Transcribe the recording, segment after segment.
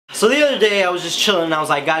So the other day I was just chilling and I was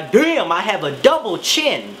like, God damn, I have a double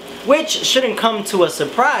chin. Which shouldn't come to a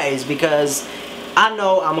surprise because I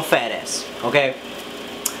know I'm a fat ass, okay?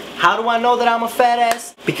 How do I know that I'm a fat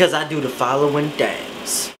ass? Because I do the following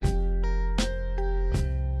things.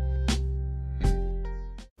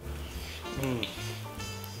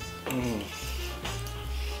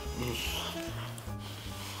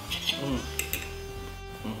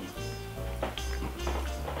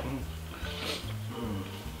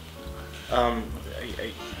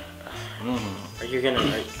 Are you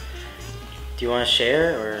gonna, do you want to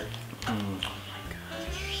share or? Oh my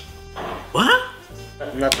gosh.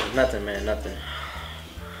 What? Nothing, man, nothing.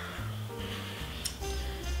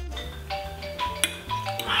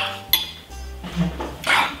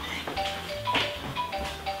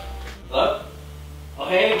 Hello? Oh,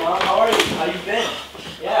 hey, Mom, how are you? How you been?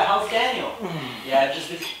 Yeah, how's Daniel? Yeah, just.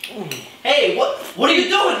 Hey, what are you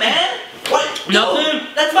doing, man? What? Nothing.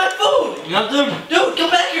 Dude, that's my food. Nothing. Dude,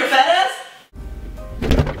 come back here, fat ass.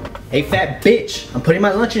 Hey, fat bitch! I'm putting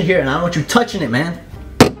my lunch in here, and I don't want you touching it, man.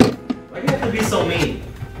 Why do you have to be so mean?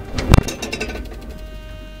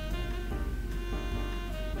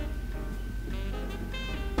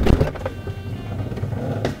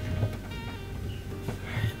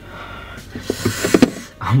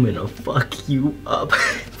 I'm gonna fuck you up.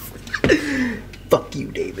 Fuck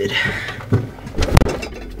you, David.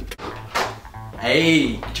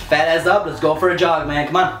 Hey, get your fat ass up. Let's go for a jog, man.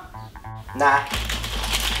 Come on. Nah.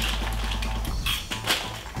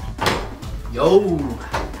 Yo,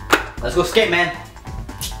 let's go skate, man.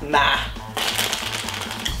 Nah.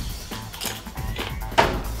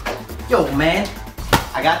 Yo, man,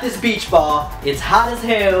 I got this beach ball. It's hot as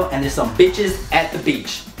hell, and there's some bitches at the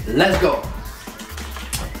beach. Let's go.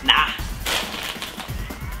 Nah.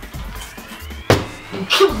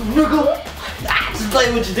 Just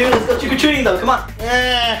play what you do. Let's go trick-or-treating, though. Come on.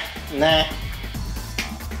 Nah.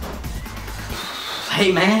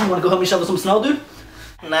 Hey, man, wanna go help me shovel some snow, dude?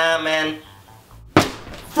 Nah, man.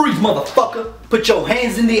 Freeze, motherfucker! Put your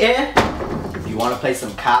hands in the air if you want to play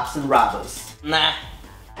some cops and robbers. Nah.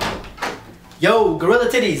 Yo, Gorilla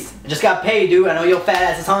Titties, I just got paid, dude. I know your fat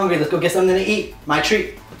ass is hungry. Let's go get something to eat. My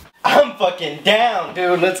treat. I'm fucking down,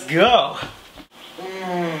 dude. Let's go.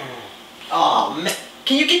 Oh, man.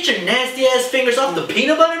 Can you get your nasty ass fingers off the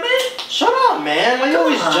peanut butter, man? Shut up, man. Why are you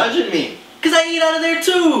always judging me? Cause I eat out of there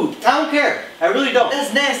too. I don't care. I really don't.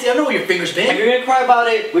 That's nasty. I know where your fingers been. If you're gonna cry about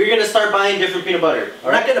it, we're gonna start buying different peanut butter.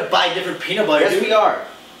 We're not gonna buy different peanut butter. Yes, dude. we are.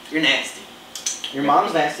 You're nasty. Your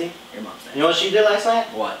mom's nasty. Your mom's nasty. You know what she did last night?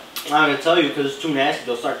 What? I'm not gonna tell you because it's too nasty.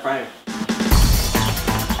 They'll start crying.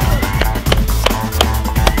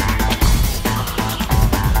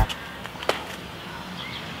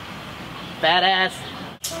 Badass.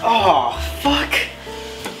 Oh, fuck.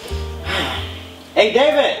 Hey,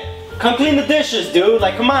 David, come clean the dishes, dude.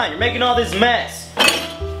 Like, come on, you're making all this mess.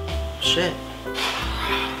 Shit.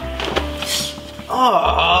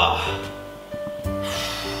 Oh.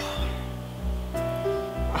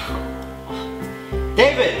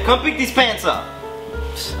 David, come pick these pants up.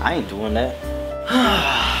 I ain't doing that.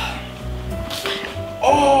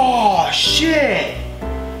 Oh, shit.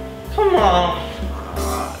 Come on.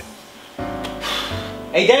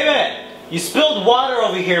 Hey, David, you spilled water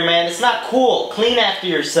over here, man. It's not cool. Clean after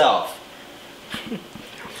yourself.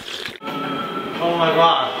 Oh my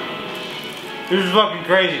god. This is fucking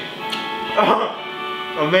crazy.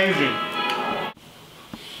 Amazing.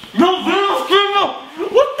 No,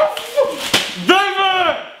 David! What the fuck?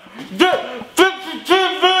 David! David!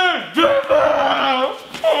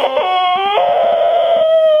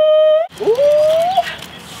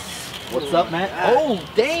 What's up, man? Oh,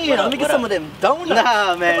 damn! Let me get some of them donuts.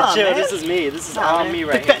 Nah, man, Come on, chill. man. This is me. This is Nah, all man. me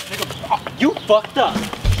right Pick here. that. You fucked up.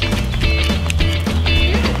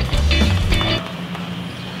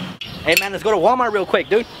 Hey, man, let's go to Walmart real quick,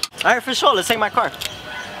 dude. All right, for sure. Let's take my car.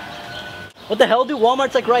 What the hell, dude?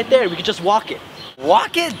 Walmart's like right there. We could just walk it.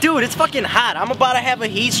 Walk it, dude. It's fucking hot. I'm about to have a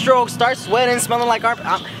heat stroke. Start sweating, smelling like armpit.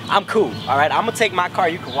 I'm cool. All right, I'm gonna take my car.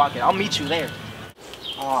 You can walk it. I'll meet you there.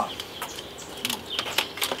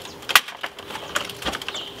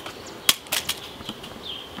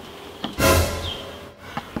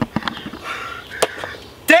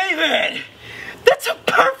 David, that's a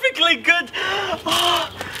perfectly good. Oh,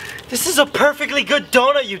 this is a perfectly good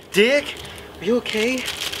donut, you dick. Are you okay?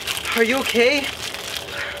 Are you okay?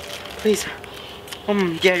 Please.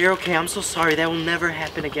 Yeah, you're okay. I'm so sorry. That will never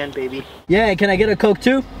happen again, baby. Yeah, can I get a Coke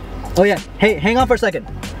too? Oh yeah. Hey, hang on for a second.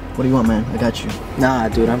 What do you want, man? I got you. Nah,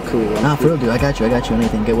 dude, I'm cool. Nah, for real, dude. I got you.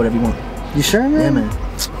 Anything. Get whatever you want. You sure, man? Yeah, man.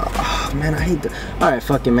 Man, I hate that. Alright,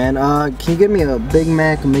 fuck it, man. Can you give me a Big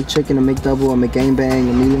Mac, a McChicken, a McDouble, a McGangbang,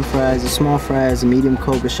 a medium fries, a small fries, a medium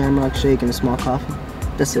Coke, a Shamrock Shake, and a small coffee?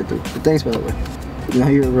 That's it, dude. But thanks, by the way. You know,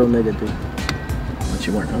 you're a real nigga, dude. But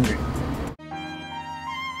you weren't hungry.